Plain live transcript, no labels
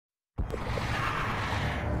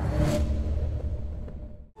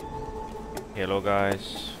Hello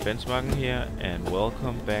guys, Fensmarken here, and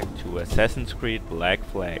welcome back to Assassin's Creed Black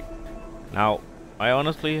Flag. Now, I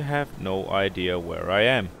honestly have no idea where I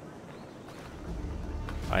am.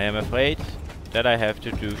 I am afraid that I have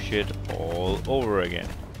to do shit all over again.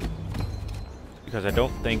 Because I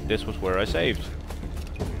don't think this was where I saved.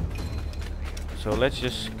 So let's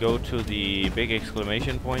just go to the big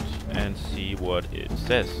exclamation point and see what it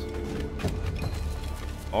says.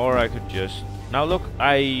 Or I could just... Now look,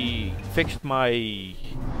 I fixed my... You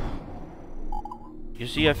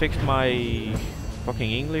see, I fixed my fucking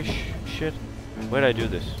English shit. Where'd I do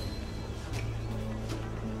this?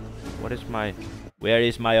 What is my... Where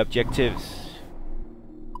is my objectives?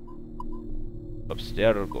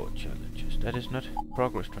 Obstacle challenges. That is not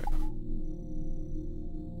progress tracker.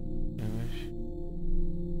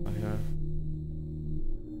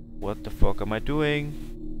 What the fuck am I doing?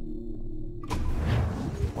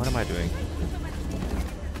 What am I doing?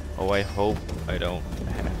 Oh, I hope I don't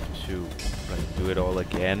have to like do it all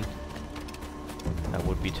again. That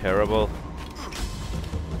would be terrible.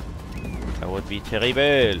 That would be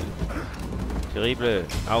terrible. Terrible.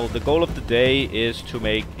 Now, the goal of the day is to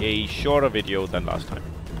make a shorter video than last time.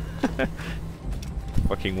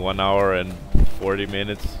 Fucking 1 hour and 40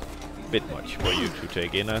 minutes. Bit much for you to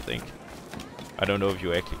take in, I think. I don't know if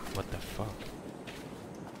you actually... What the fuck?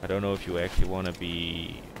 I don't know if you actually want to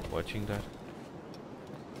be watching that.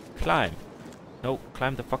 Climb. No,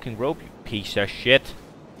 climb the fucking rope, you piece of shit.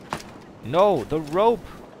 No, the rope.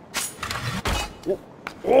 Oh.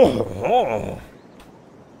 Oh.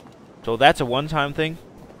 So that's a one-time thing?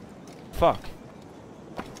 Fuck.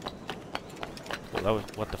 Well, that was...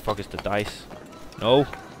 What the fuck is the dice? No.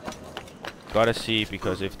 Gotta see,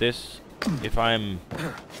 because if this... If I'm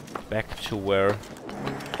back to where...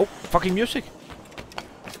 Oh, fucking music!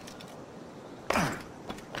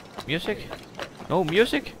 Music? No,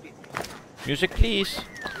 music! Music, please!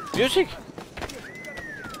 Music!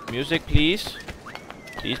 Music, please!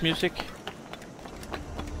 Please, music!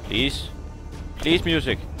 Please! Please,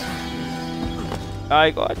 music!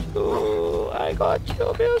 I got you! I got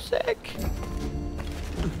you, music!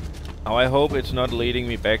 Now I hope it's not leading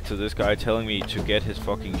me back to this guy telling me to get his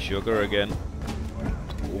fucking sugar again.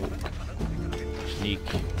 Ooh. Sneak.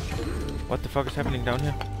 What the fuck is happening down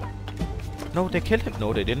here? No, they killed him.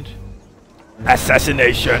 No, they didn't.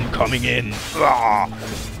 Assassination coming in. Ah.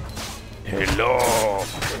 Hello.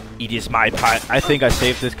 It is my pie. I think I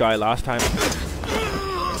saved this guy last time.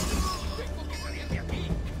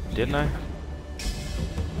 Didn't I?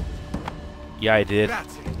 Yeah, I did.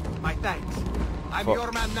 My thanks. I'm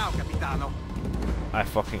your man now, Capitano. I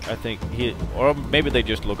think he... Or maybe they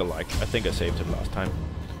just look alike. I think I saved him last time.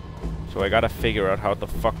 So I gotta figure out how the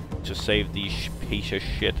fuck to save these piece of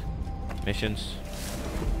shit missions.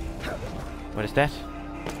 What is that?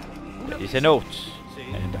 That is a note.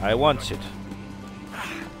 And I want it.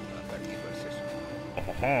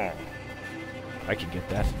 Oh, I can get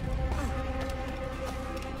that.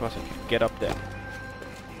 Of course I can get up there.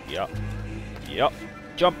 Yeah. Yeah.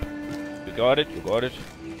 Jump! You got it, you got it.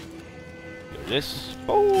 Do this.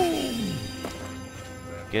 Boom!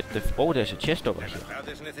 Get the... Oh, there's a chest over here.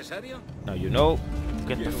 Now you know.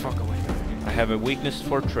 Get the fuck away. I have a weakness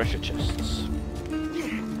for treasure chests.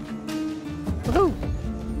 Woohoo!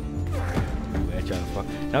 Agile fuck.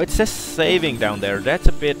 Now it says saving down there. That's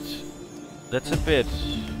a bit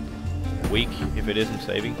weak if it isn't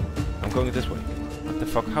saving. I'm going this way. What the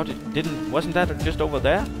fuck? How wasn't that just over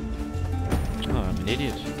there? Oh, I'm an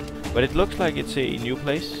idiot. But it looks like it's a new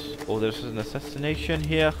place. Oh, there's an assassination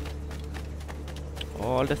here.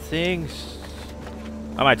 All the things.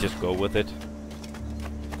 I might just go with it.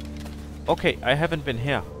 Okay, I haven't been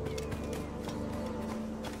here.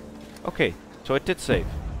 Okay, so it did save.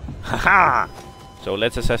 Haha! So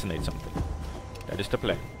let's assassinate something. That is the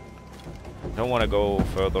plan. Don't want to go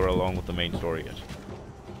further along with the main story yet.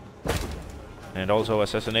 And also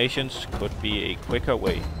assassinations could be a quicker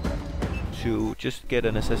way to just get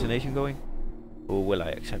an assassination going. Who will I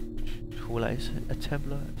accept? Who will I a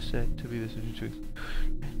Templar said to be listening to?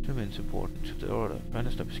 Gentlemen important to the order.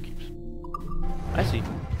 Bannister keeps. I see.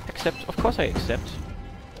 Accept. Of course I accept.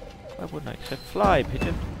 Why wouldn't I accept? Fly,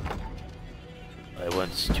 pigeon. I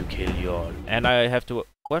want to kill you all. And I have to...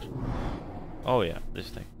 What? Oh yeah, this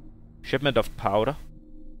thing. Shipment of powder.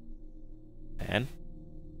 And...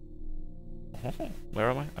 Where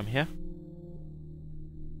am I? I'm here.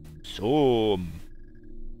 So...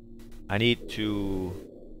 I need to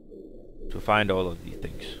find all of these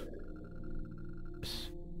things. Yes.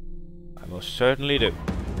 I most certainly do.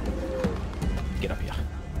 Get up here.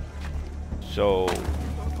 So...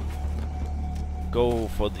 Go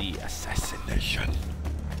for the assassination.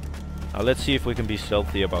 Now let's see if we can be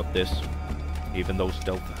stealthy about this. Even though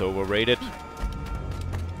stealth is overrated.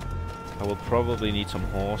 I will probably need some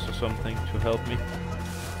horse or something to help me.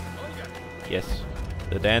 Yes,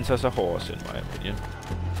 the dancer's a horse in my opinion.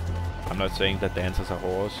 I'm not saying that dancers are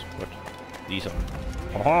horse, but these are.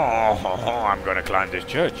 Oh, I'm gonna climb this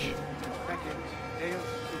church.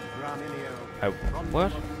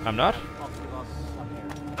 What? I'm not?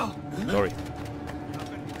 Sorry.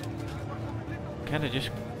 Can't I just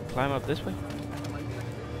climb up this way?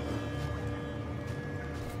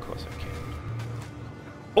 Of course I can.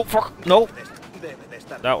 Oh fuck! No!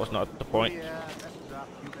 That was not the point.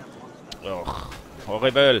 Ugh.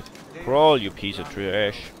 Horrible! Crawl, you piece of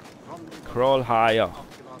trash. Crawl higher.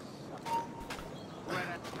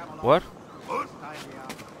 What?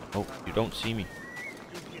 Oh, you don't see me.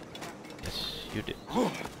 Yes, you did.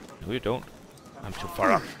 No, you don't. I'm too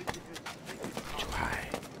far up. Too high.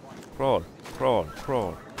 Crawl, crawl,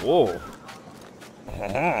 crawl. Whoa.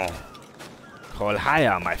 Crawl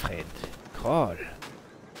higher, my friend. Crawl.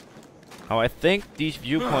 Now I think these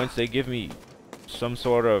viewpoints, they give me some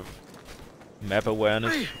sort of map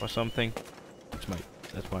awareness or something.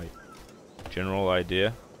 That's my general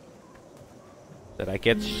idea. That I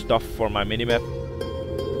get stuff for my minimap,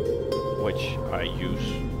 which I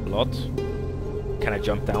use a lot. Can I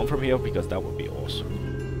jump down from here? Because that would be awesome.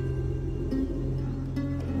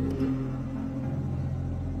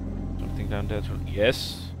 Something down there too.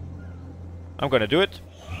 Yes. I'm gonna do it.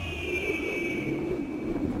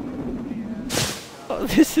 Oh,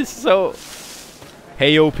 this is so...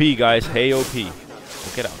 Hey OP, guys. Hey OP.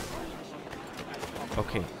 Oh, get out.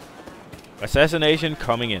 Okay. Assassination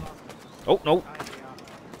coming in. Oh, no.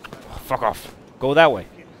 Oh, fuck off. Go that way.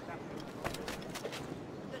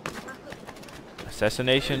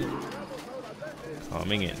 Assassination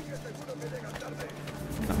coming in.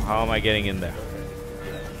 Now, how am I getting in there?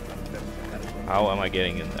 How am I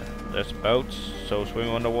getting in there? There's boats, so swim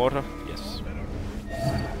underwater? Yes.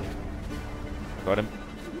 Got him.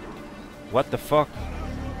 What the fuck?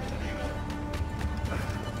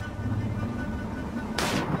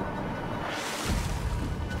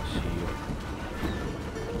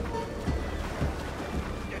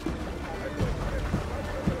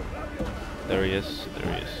 There he is,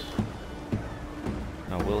 there he is.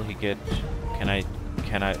 Now will he get... Can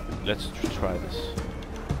I... Let's try this.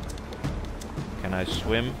 Can I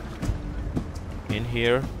swim in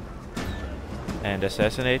here and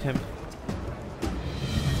assassinate him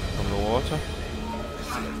from the water?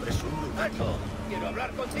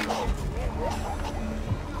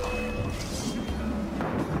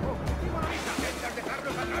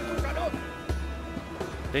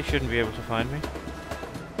 They shouldn't be able to find me.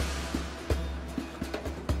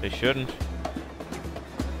 They shouldn't.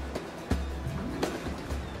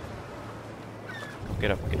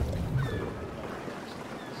 Get up, get up.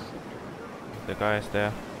 The guy is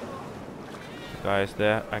there. The guy is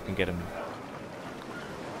there. I can get him.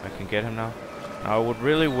 I can get him now. Now I would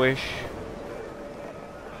really wish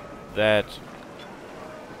that...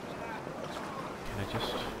 Can I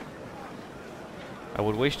just... I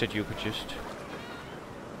would wish that you could just...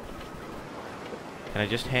 Can I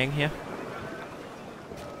just hang here?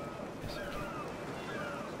 Yes, I can.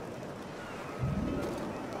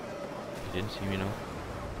 He didn't see me, no.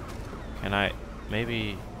 Can I...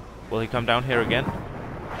 Maybe... Will he come down here again?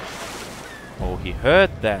 Oh, he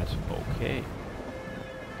heard that. Okay.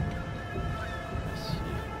 Let's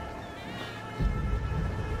see.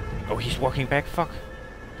 Oh, he's walking back. Fuck.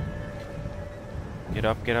 Get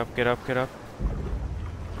up, get up, get up, get up.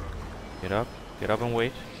 Get up. Get up and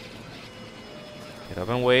wait. Get up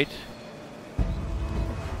and wait.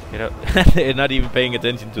 Get up. They're not even paying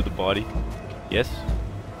attention to the body. Yes.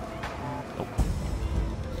 Nope.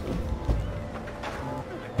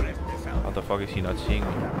 How the fuck is he not seeing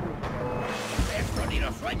me?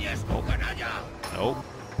 Oh. No.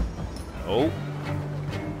 No.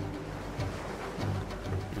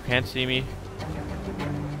 You can't see me.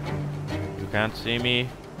 You can't see me.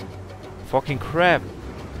 Fucking crap.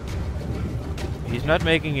 He's not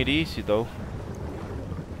making it easy though.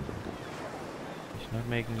 He's not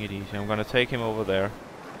making it easy. I'm gonna take him over there.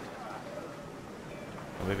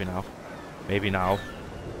 Or maybe now. Maybe now.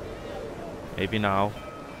 Maybe now.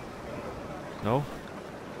 No?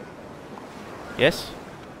 Yes?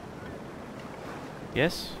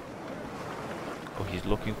 Yes? Oh, he's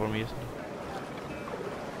looking for me, isn't he?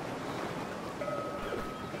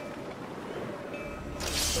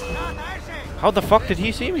 How the fuck did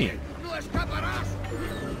he see me?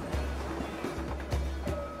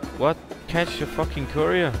 What? Catch the fucking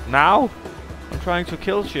courier? Now? I'm trying to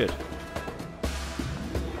kill shit.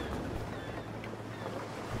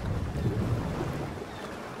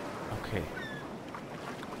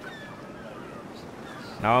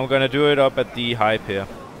 Now I'm gonna do it up at the hype here.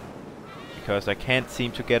 Because I can't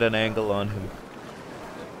seem to get an angle on him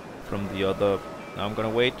from the other. Now I'm gonna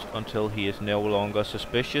wait until he is no longer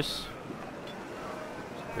suspicious.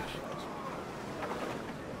 Which...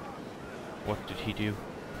 What did he do?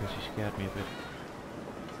 Because he scared me a bit.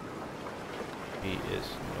 He is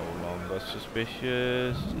no longer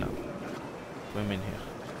suspicious. No. Swim in here.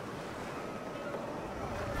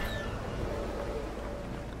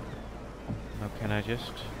 Now can I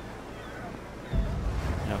just...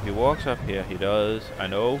 Now he walks up here, he does, I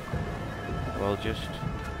know. Well, just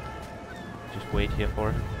wait here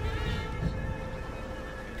for him.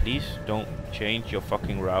 Please don't change your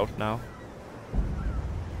fucking route now.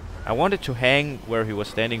 I wanted to hang where he was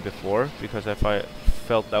standing before, because if I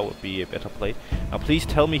felt that would be a better play. Now please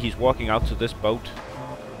tell me he's walking out to this boat.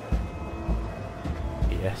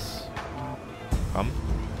 Yes. Come.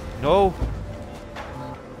 No!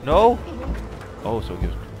 No! Oh, so he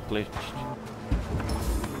was glitched.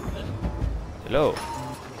 Hello.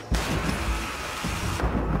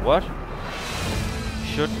 What?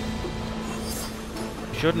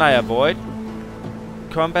 Shouldn't I avoid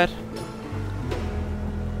combat?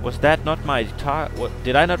 Was that not my target? What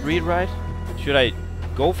did I not read right? Should I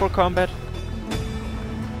go for combat?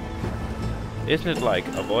 Isn't it like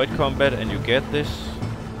avoid combat and you get this?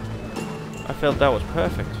 I felt that was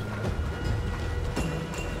perfect.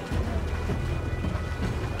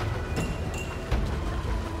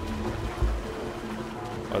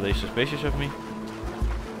 Are they suspicious of me?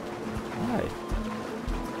 Why?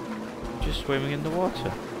 Just swimming in the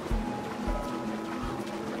water.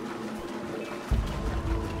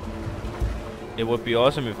 It would be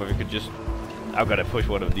awesome if I could just... I've got to push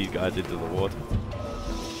one of these guys into the water.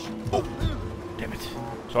 Oh! Damn it.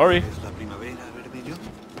 Sorry.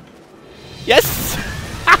 Yes!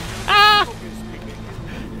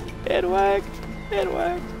 It worked! It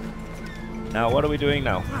worked! Now what are we doing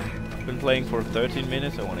now? I've been playing for 13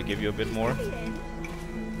 minutes. I want to give you a bit more.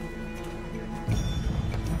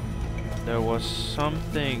 There was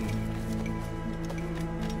something...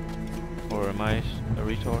 Or am I a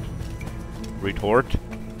retort? Retort?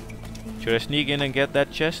 Should I sneak in and get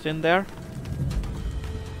that chest in there?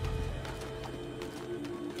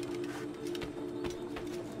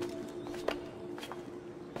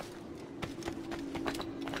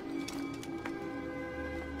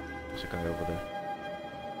 There's a guy over there.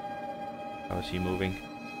 How is he moving?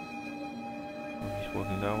 Oh, he's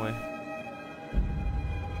walking that way.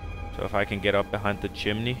 So if I can get up behind the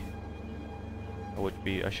chimney,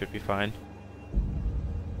 I should be fine.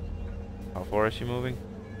 How far is he moving?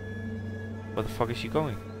 Where the fuck is he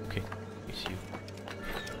going? Okay, it's you.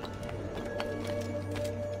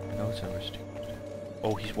 No, it's interesting.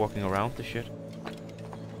 Oh, he's walking around the shit.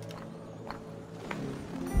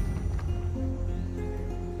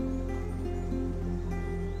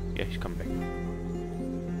 Yeah, he's coming back.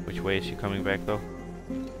 Which way is he coming back though?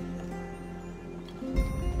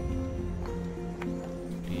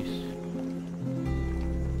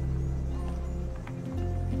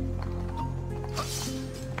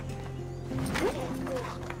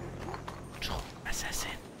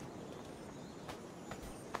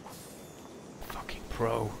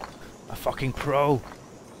 A fucking pro.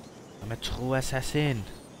 I'm a true assassin.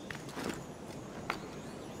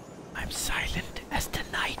 I'm silent as the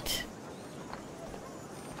night.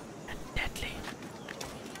 And deadly.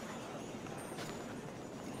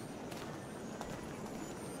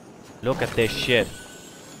 Look at this shit.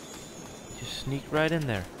 Just sneaked right in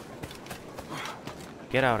there.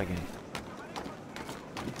 Get out again.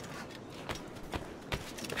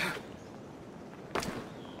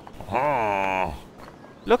 Oh.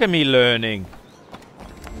 Look at me learning.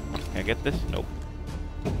 Can I get this? Nope.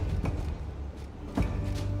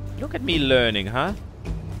 Look at me learning, huh?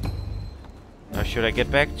 Now should I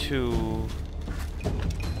get back to...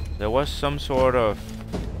 There was some sort of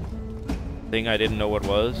thing I didn't know what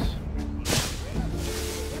was.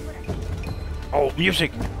 Oh,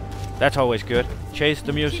 music! That's always good. Chase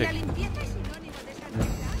the music.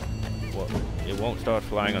 Well, it won't start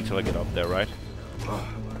flying until I get up there, right?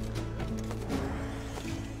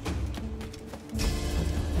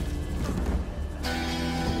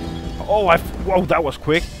 Oh, whoa, that was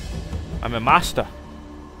quick. I'm a master.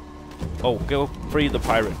 Oh, go free the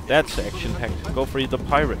pirate. That's action-packed. Go free the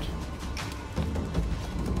pirate.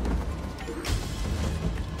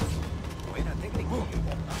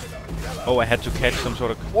 Oh, I had to catch some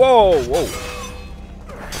sort of... Whoa, whoa.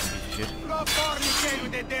 Shit.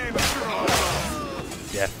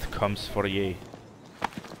 Death comes for ye.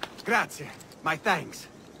 Grazie. My thanks.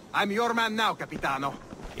 I'm your man now, Capitano.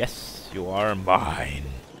 Yes, you are mine.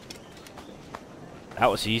 That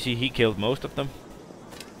was easy. He killed most of them.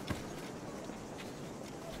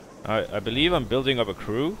 I believe I'm building up a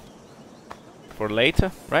crew for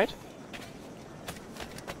later, right?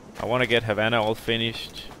 I want to get Havana all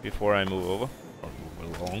finished before I move over. Or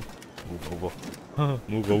move along. Move over.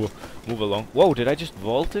 Move over. Move along. Whoa, did I just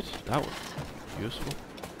vault it? That was useful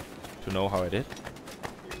to know how I did.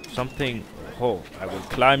 Something. Oh, I will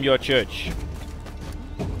climb your church.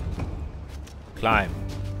 Climb.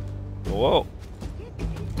 Whoa.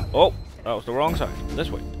 Oh, that was the wrong side. This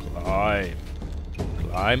way. Climb.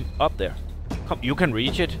 Climb up there. Come, you can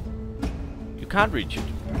reach it. You can't reach it.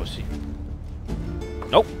 Pussy.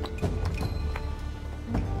 Nope.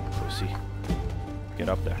 Pussy. Get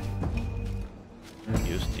up there.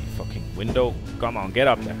 Use the fucking window. Come on, get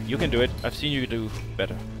up there. You can do it. I've seen you do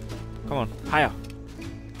better. Come on, higher.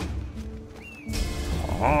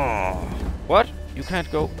 Oh. What? You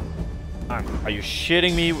can't go. Are you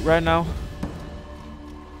shitting me right now?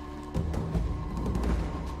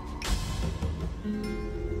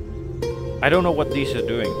 I don't know what these are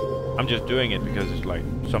doing. I'm just doing it because it's like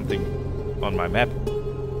something on my map.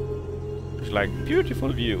 It's like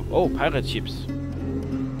beautiful view. Oh, pirate ships.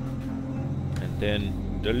 And then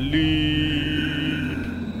delete.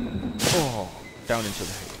 Oh, down into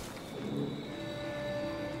the hay.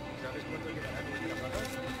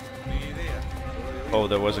 Oh,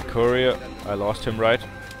 there was a courier. I lost him, right?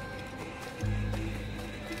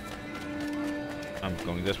 I'm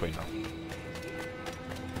going this way now.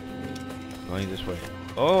 Going this way.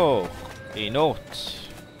 Oh, a note.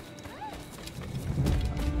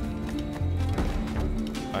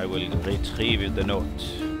 I will retrieve the note.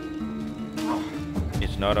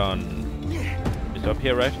 It's not on. It's up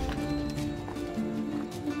here, right?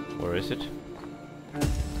 Where is it?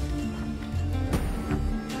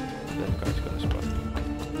 That guy's gonna spot me.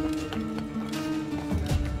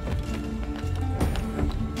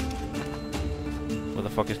 Where the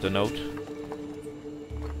fuck is the note?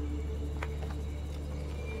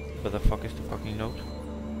 Where the fuck is the fucking note?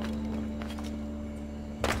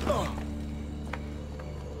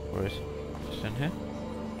 Where is it? It's in here?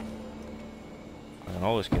 I can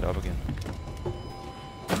always get up again.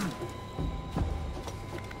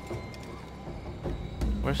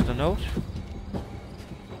 Where's the note?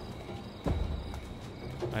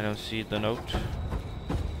 I don't see the note.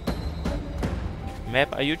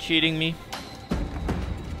 Map, are you cheating me?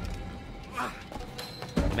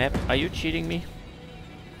 Map, are you cheating me?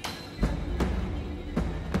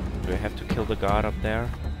 Do I have to kill the guard up there?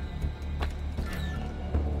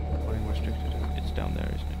 Boarding restricted. It's down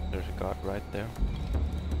there, isn't it? There's a guard right there.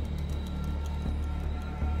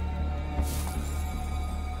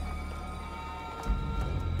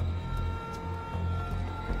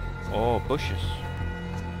 Oh, bushes.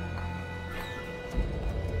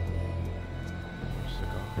 Where's the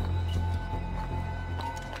guard?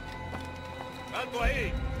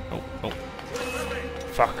 Oh, oh.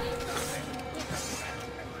 Fuck.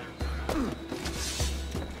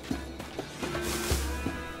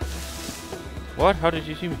 What? How did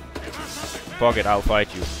you see me? Fuck it, I'll fight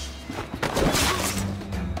you.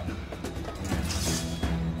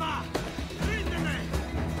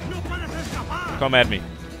 Come at me.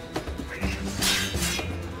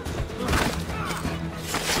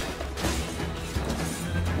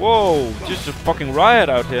 Whoa, just a fucking riot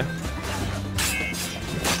out here.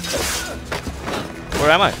 Where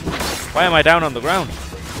am I? Why am I down on the ground?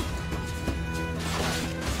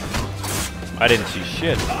 I didn't see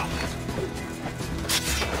shit.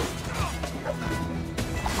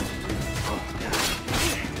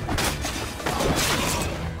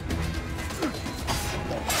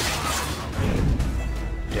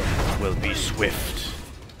 Death will be swift,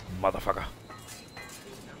 motherfucker.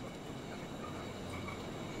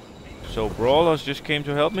 So brawlers just came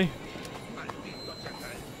to help me?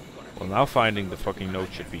 Well, now finding the fucking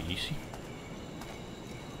note should be easy.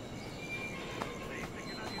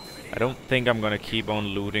 I don't think I'm gonna keep on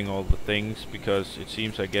looting all the things because it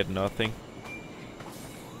seems I get nothing.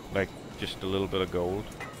 Like, just a little bit of gold.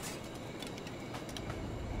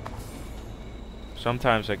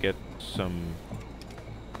 Sometimes I get some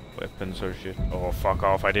weapons or shit. Oh, fuck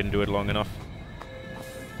off, I didn't do it long enough.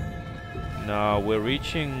 Now we're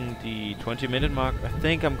reaching the 20-minute mark. I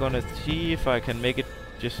think I'm gonna see if I can make it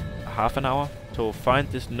just half an hour to find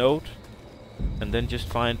this note and then just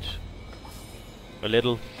find a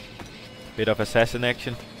little bit of assassin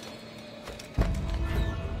action.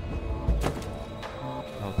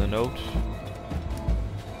 Now the note.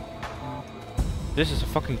 This is a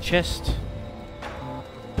fucking chest.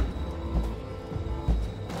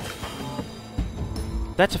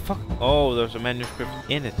 That's a fuck. Oh, there's a manuscript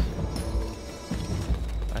in it.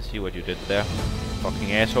 See what you did there.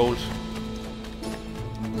 Fucking assholes.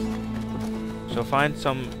 So find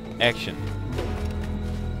some action.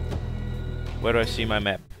 Where do I see my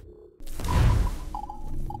map?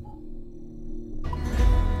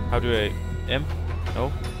 How do I... M?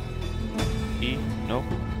 No. E? No.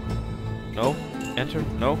 No. Enter?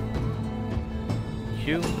 No.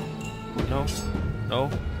 Q? No.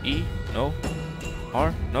 No. E? No.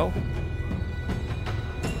 R? No.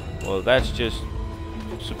 Well, that's just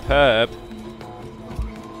superb.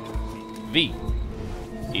 V.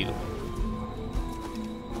 Eagle.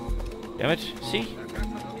 Damn it. C?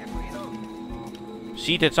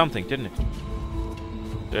 C did something, didn't it?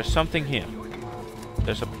 There's something here.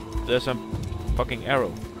 There's a fucking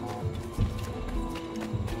arrow.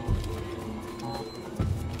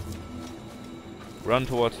 Run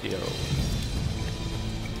towards the arrow.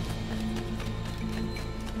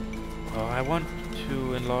 Oh, I want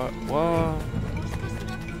to enlarge. Whoa.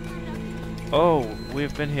 Oh,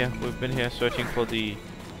 we've been here. We've been here searching for the...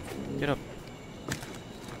 Get up.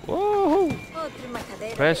 Whoa!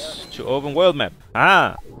 Press to open world map.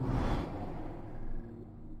 Ah!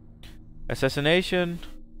 Assassination.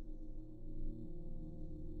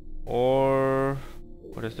 Or...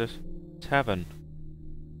 What is this? Tavern.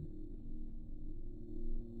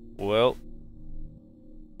 Well...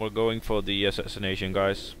 We're going for the assassination,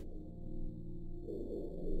 guys.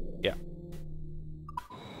 Yeah.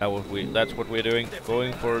 That's what we're doing.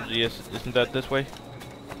 Going for the... Isn't that this way?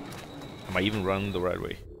 Am I even running the right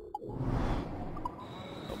way?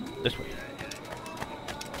 No, this way.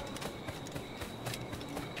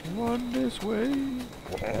 Run this way.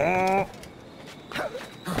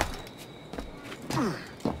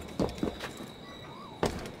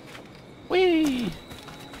 Whee!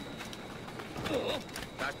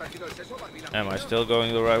 Am I still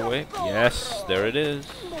going the right way? Yes, there it is.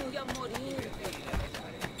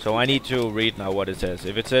 So I need to read now what it says.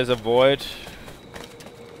 If it says avoid...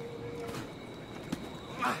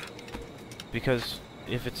 Because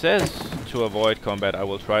if it says to avoid combat, I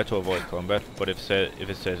will try to avoid combat. But if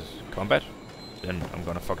it says combat, then I'm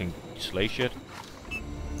gonna fucking slay shit.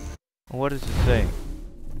 What is it saying?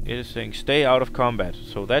 It is saying stay out of combat.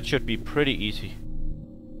 So that should be pretty easy.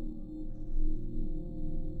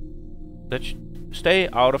 Stay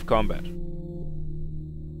out of combat.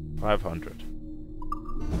 500.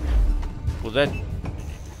 Well, that...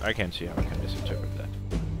 I can't see how I can misinterpret that.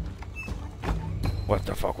 What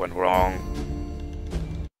the fuck went wrong?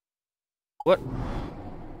 What?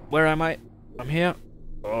 Where am I? I'm here.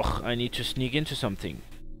 Ugh, I need to sneak into something.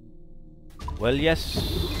 Well,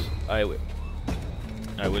 yes, I will.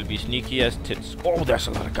 I will be sneaky as tits. Oh, there's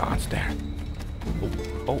a lot of guards there.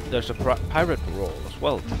 Oh, there's a pirate roll as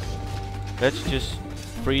well. Let's just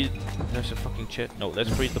free... There's a fucking chest. No, let's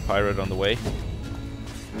freeze the pirate on the way.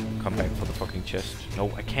 Come back for the fucking chest.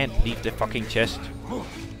 No, I can't leave the fucking chest.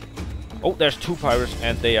 Oh, there's two pirates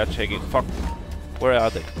and they are taking... Fuck. Where are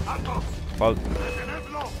they? Well...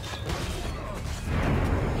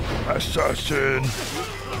 Assassin!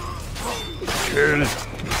 Kill!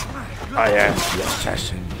 I am the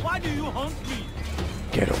assassin. Why do you hunt me?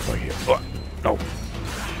 Get over here. Oh, no.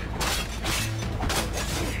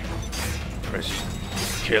 Press.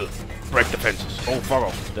 Kill. Break the fences. Oh, fuck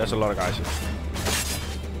off. There's a lot of guys here.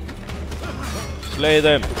 Slay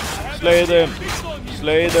them. Slay them.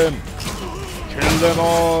 Slay them. Kill them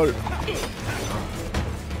all.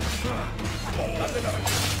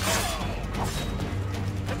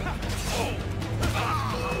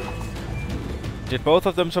 Did both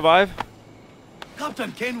of them survive?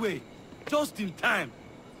 Captain Kenway, just in time.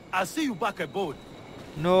 I'll see you back aboard.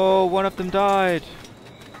 No, one of them died.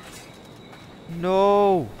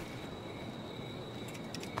 No.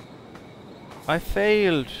 I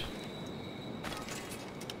failed.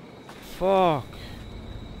 Fuck.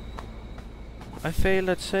 I failed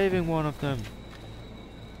at saving one of them.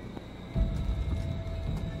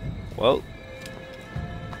 Well,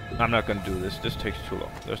 I'm not gonna do this. This takes too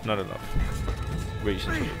long. There's not enough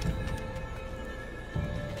reason to loot.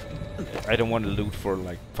 I don't want to loot for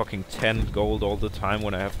like fucking 10 gold all the time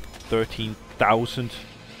when I have 13,000.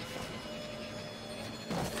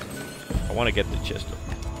 I want to get the chest up.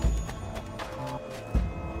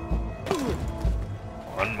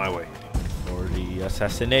 On my way for the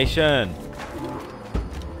assassination.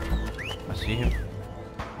 I see him.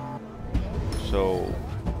 So,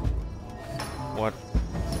 what?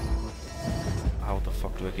 How the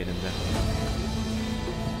fuck do I get in there?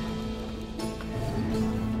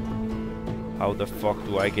 How the fuck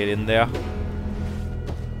do I get in there?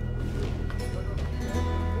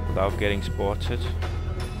 Without getting spotted.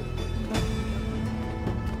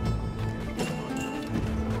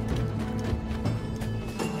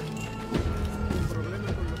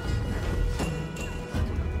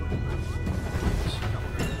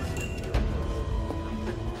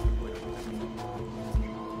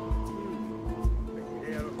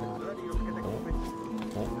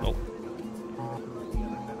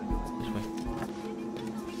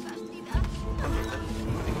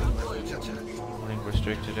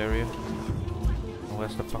 restricted area. Oh,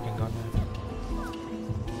 where's the fucking gunman?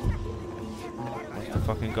 Where's the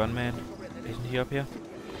fucking gunman? Isn't he up here?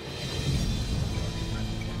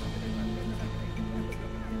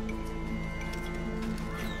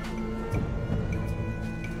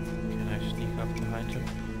 Can I sneak up behind him?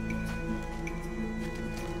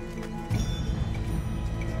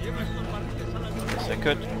 Yes, I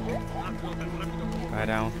could. Guy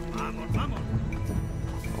down.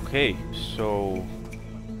 Okay, so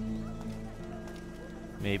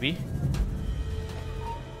maybe.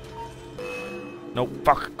 No,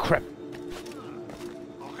 fuck, crap.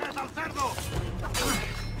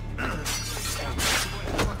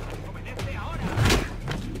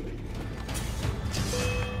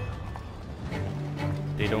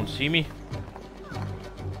 They don't see me.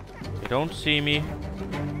 They don't see me.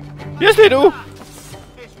 Yes, they do.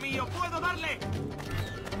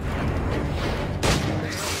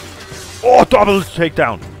 Oh, double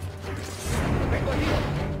takedown.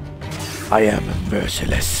 I am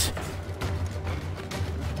merciless.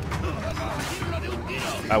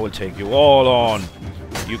 I will take you all on.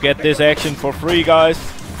 You get this action for free, guys.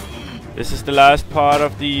 This is the last part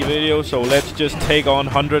of the video, so let's just take on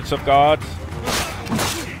hundreds of guards.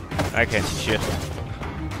 I can't see shit.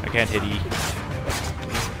 I can't hit E.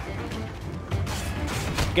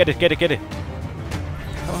 Get it, get it, get it.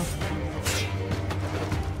 Come on.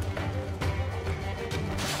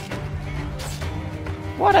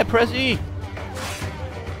 What? I press E.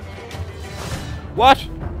 What?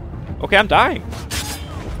 Okay, I'm dying.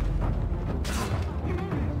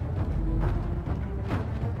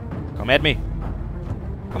 Come at me.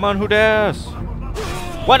 Come on, who dares?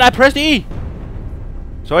 What? I pressed E.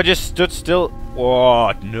 So I just stood still.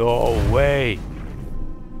 What? No way.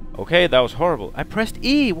 Okay, that was horrible. I pressed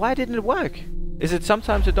E. Why didn't it work? Is it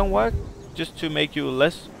sometimes it don't work? Just to make you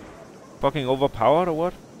less fucking overpowered or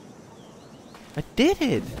what? I did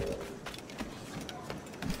it.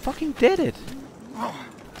 I fucking did it.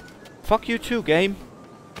 Fuck you too, game.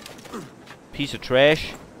 Piece of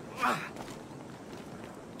trash.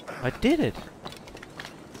 I did it.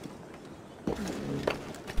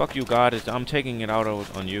 Fuck you, God. I'm taking it out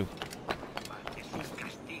on you.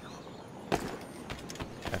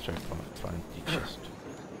 After I find the chest.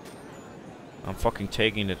 I'm fucking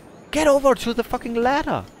taking it. Get over to the fucking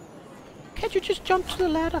ladder. Can't you just jump to the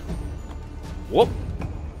ladder? Whoop.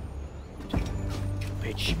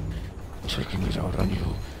 Bitch. I'm taking it out on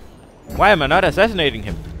you. Why am I not assassinating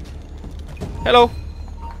him? Hello.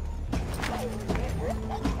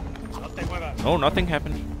 No, nothing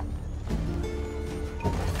happened.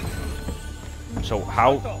 So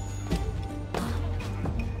how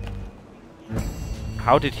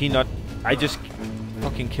did he not? I just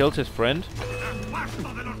fucking killed his friend.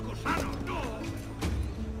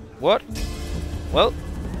 What? Well,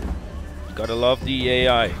 gotta love the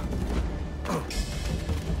AI.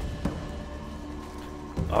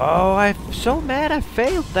 Oh, I'm so mad I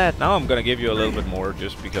failed that. Now I'm gonna give you a little bit more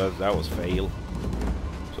just because that was fail.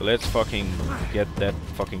 So let's fucking get that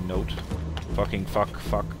fucking note. Fucking fuck.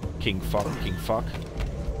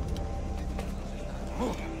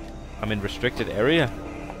 I'm in restricted area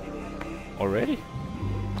already.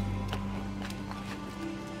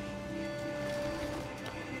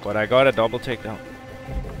 But I got a double takedown.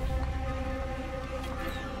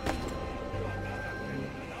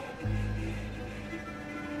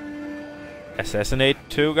 Assassinate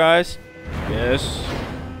two guys? Yes.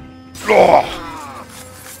 Oh!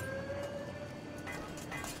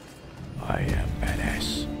 I am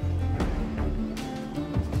badass.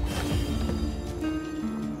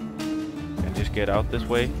 And just get out this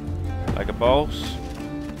way. Like a boss.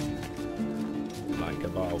 Like a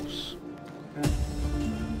boss.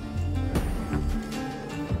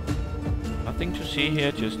 Nothing to see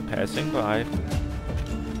here, just passing by.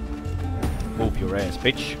 Move your ass,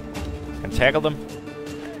 bitch. Can tackle them.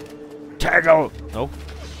 Tackle! No.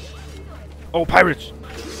 Oh, pirates!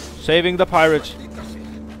 Saving the pirates.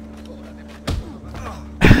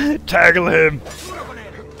 Tackle him!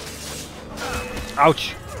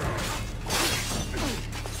 Ouch!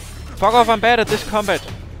 Fuck off, I'm bad at this combat.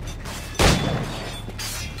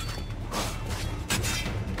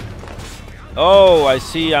 Oh, I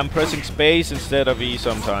see, I'm pressing space instead of E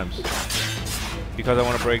sometimes. Because I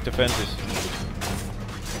want to break defenses.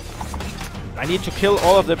 I need to kill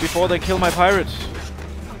all of them before they kill my pirates.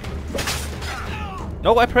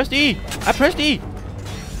 No, I pressed E! I pressed E!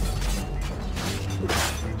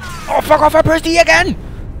 Oh, fuck off, I pressed E again!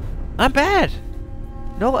 I'm bad!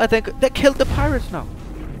 No, I think they killed the pirates now.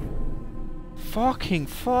 Fucking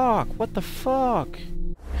fuck, what the fuck?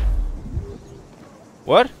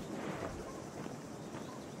 What?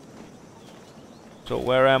 So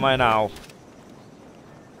where am I now?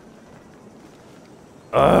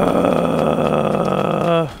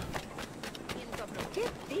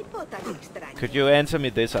 Could you answer me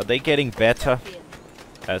this? Are they getting better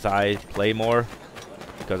as I play more?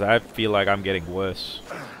 Because I feel like I'm getting worse.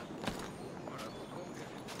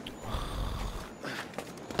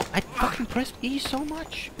 I fucking pressed E so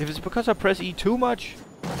much. If it's because I press E too much.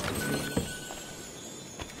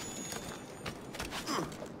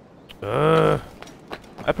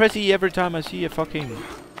 I press E every time I see a fucking...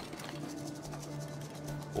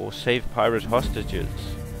 Or save pirate hostages.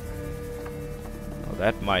 Oh,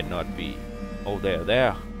 that might not be... Oh, they're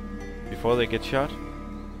there. Before they get shot.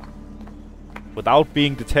 Without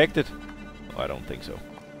being detected. Oh, I don't think so.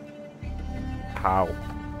 How?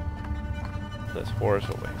 There's horse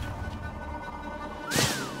away.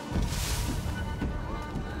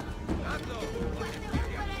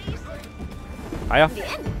 Higher.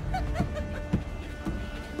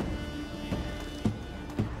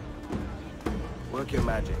 Work your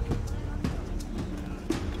magic.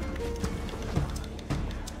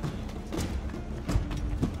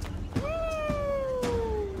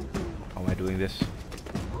 How am I doing this?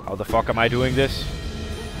 How the fuck am I doing this?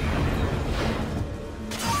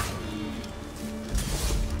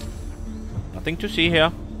 Nothing to see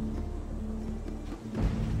here.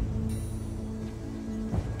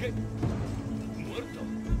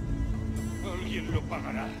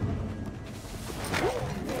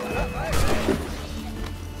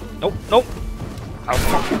 Nope, nope. Oh,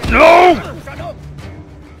 fuck. No!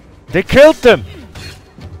 They killed them!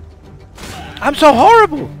 I'm so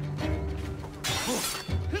horrible!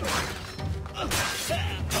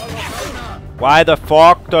 Why the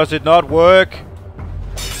fuck does it not work?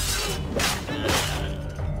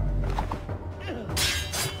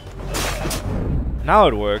 Now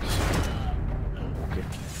it works. Okay.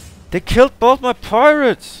 They killed both my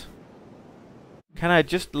pirates! Can I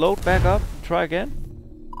just load back up? Try again?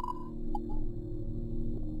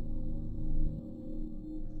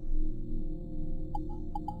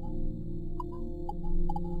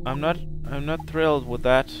 I'm not thrilled with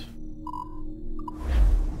that.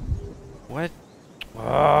 What?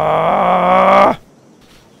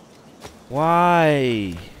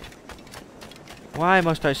 Why? Why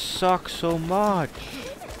must I suck so much?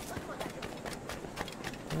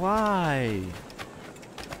 Why?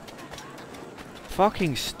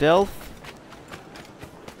 Fucking stealth.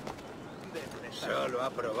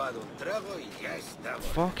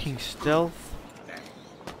 Fucking stealth.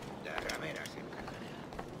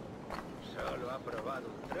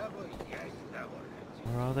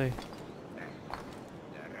 Where are they?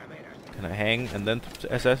 Can I hang and then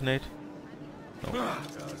assassinate? No.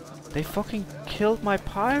 They fucking killed my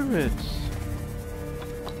pirates.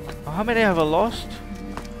 Oh, how many have I lost?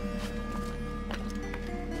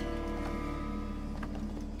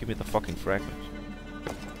 Give me the fucking fragments.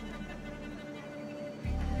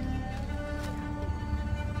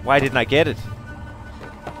 Why didn't I get it?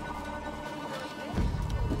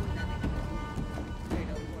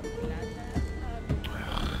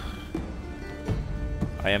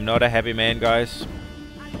 I am not a happy man, guys.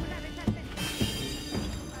 I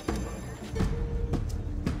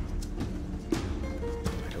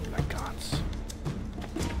don't like guards.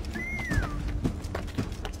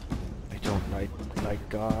 I don't like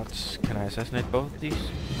guards. Can I assassinate both of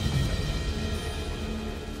these?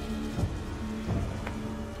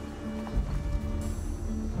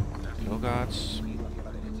 No guards.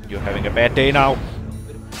 You're having a bad day now.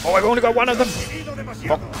 Oh, I've only got one of them.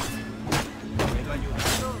 Fuck.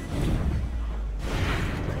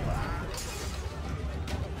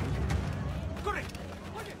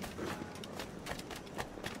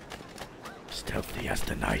 Stealthy as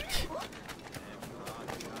the night.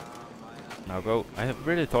 Now go. I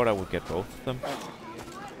really thought I would get both of them.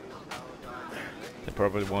 They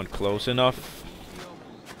probably weren't close enough.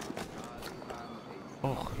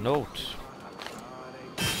 Oh, note.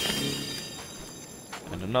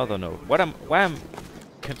 And another note.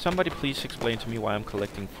 Can somebody please explain to me why I'm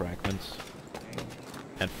collecting fragments?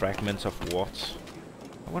 And fragments of what?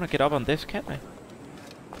 I wanna get up on this, can't I?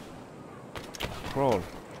 Crawl.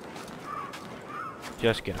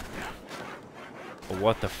 Just get up there. Oh,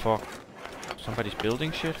 what the fuck? Somebody's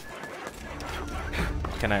building shit?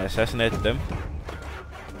 Can I assassinate them?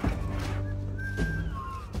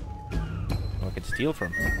 Oh, I can steal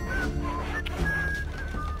from them.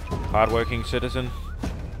 Hardworking citizen.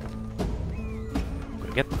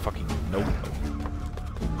 Get the fucking... Nope.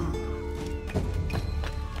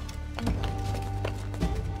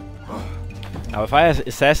 Now if I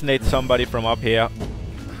assassinate somebody from up here...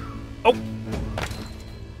 Oh!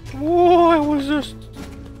 Whoa, I was just...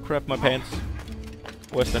 crap my pants.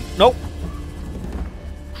 Western. Nope!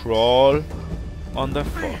 Crawl on the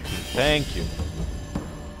fucking... Thank you.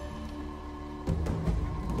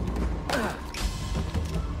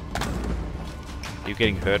 Are you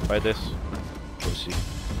getting hurt by this? Pussy.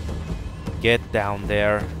 Get down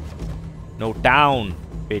there. No, down,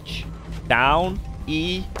 bitch. Down,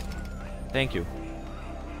 E. Thank you.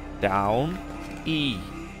 Down, E.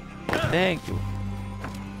 Thank you.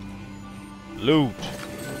 Loot.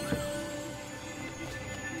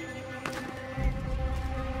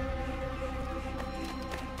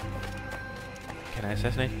 Can I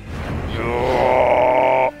assassinate?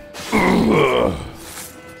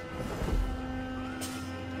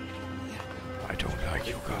 I don't like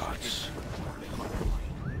you guards.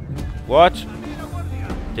 What?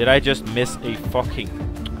 Did I just miss a fucking...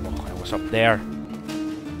 Oh, I was up there.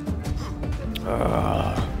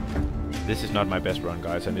 This is not my best run,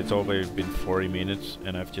 guys, and it's already been 40 minutes,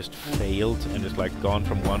 and I've just failed, and it's like gone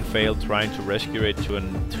from one fail trying to rescue it to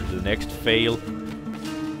the next fail.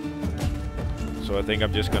 So I think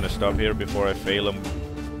I'm just gonna stop here before I fail them.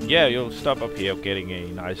 Yeah, you'll stop up here getting a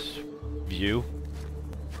nice view.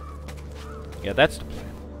 Yeah, that's the plan.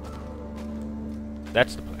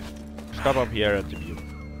 That's the plan. Stop up here at the view.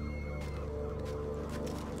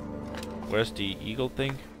 Where's the eagle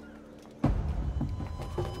thing?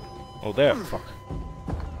 Oh, there. Fuck.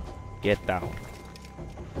 Get down.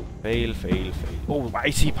 Fail, fail, fail. Oh, I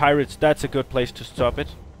see pirates. That's a good place to stop it.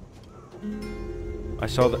 I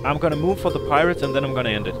saw that. I'm gonna move for the pirates and then I'm gonna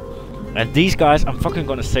end it. And these guys, I'm fucking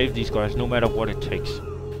gonna save these guys no matter what it takes.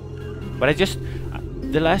 But I just...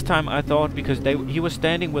 the last time I thought, because he was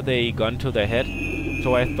standing with a gun to their head,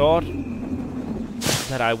 so I thought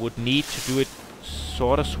that I would need to do it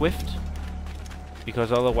sort of swift,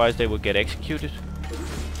 because otherwise they would get executed.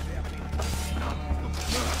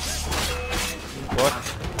 What?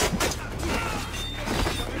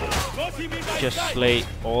 Just slay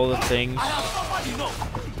all the things.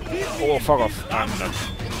 Oh, fuck off. I'm done.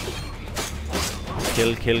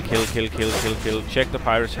 Kill, kill, kill, kill, kill, kill, kill. Check the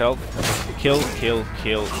pirate's health. Kill, kill,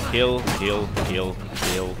 kill, kill, kill, kill,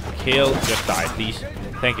 kill, kill. Just die, please.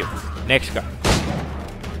 Thank you. Next guy.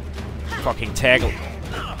 Fucking tackle.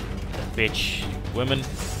 Bitch. Women.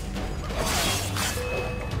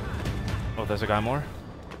 Oh, there's a guy more?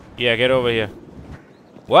 Yeah, get over here.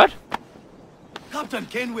 What? Captain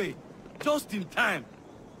Kenway, just in time.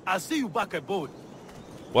 I'll see you back aboard.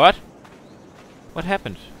 What? What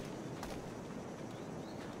happened?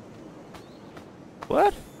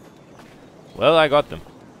 What? Well, I got them.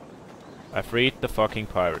 I freed the fucking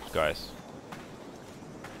pirates, guys.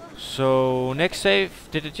 So, next save.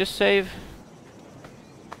 Did it just save?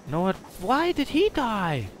 No, what? Why did he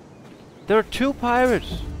die? There are 2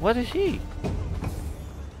 pirates. What is he?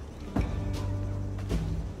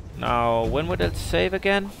 Now, when would it save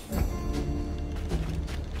again?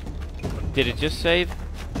 Did it just save?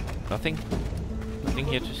 Nothing? Nothing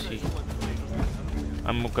here to see.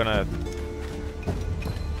 I'm gonna...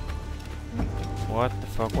 What the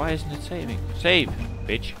fuck? Why isn't it saving? Save!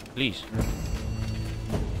 Bitch, please.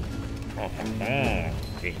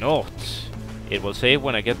 Okay, notes. It will save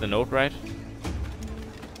when I get the note right.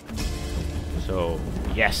 So,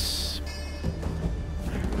 yes.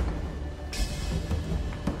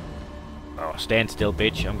 Oh, stand still,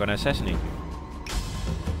 bitch. I'm gonna assassinate you.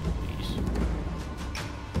 Please.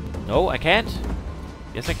 No, I can't.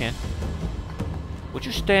 Yes, I can. Would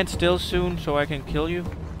you stand still soon so I can kill you?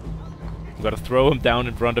 I'm gonna throw him down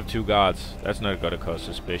in front of 2 guards. That's not gonna cause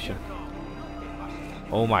suspicion.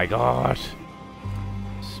 Oh my god.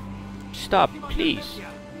 Stop, please.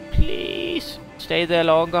 Please. Stay there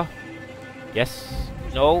longer. Yes.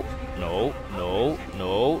 No. No. No.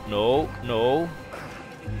 No. No. No.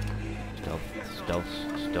 Stealth. Stealth.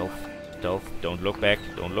 Stealth. Stealth. Don't look back.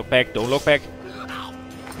 Don't look back. Don't look back.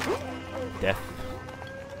 Death.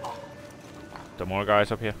 There more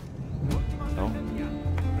guys up here? No?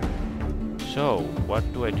 So, what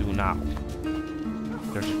do I do now?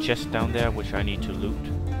 There's a chest down there which I need to loot.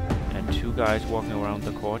 And 2 guys walking around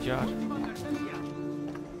the courtyard.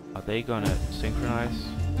 Are they gonna synchronize?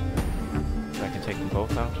 So I can take them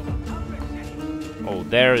both out? Oh,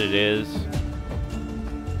 there it is.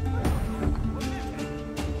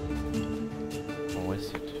 Oh,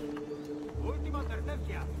 is it?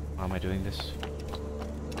 How am I doing this?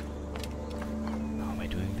 How am I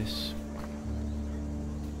doing this?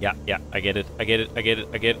 Yeah, yeah, I get it, I get it, I get it,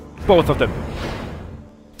 I get it. Both of them!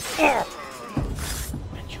 Oh!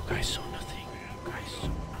 And you guys saw nothing. You guys saw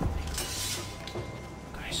nothing.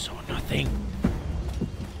 You guys saw nothing.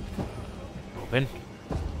 Open.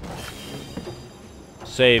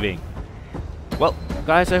 saving. Well,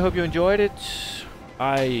 guys, I hope you enjoyed it.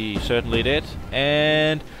 I certainly did.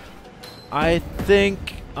 And I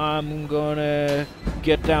think I'm gonna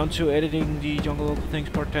get down to editing the Jungle Things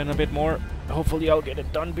Part 10 a bit more. Hopefully I'll get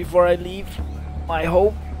it done before I leave. I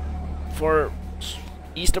hope for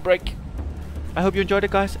Easter break. I hope you enjoyed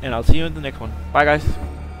it, guys, and I'll see you in the next one. Bye, guys.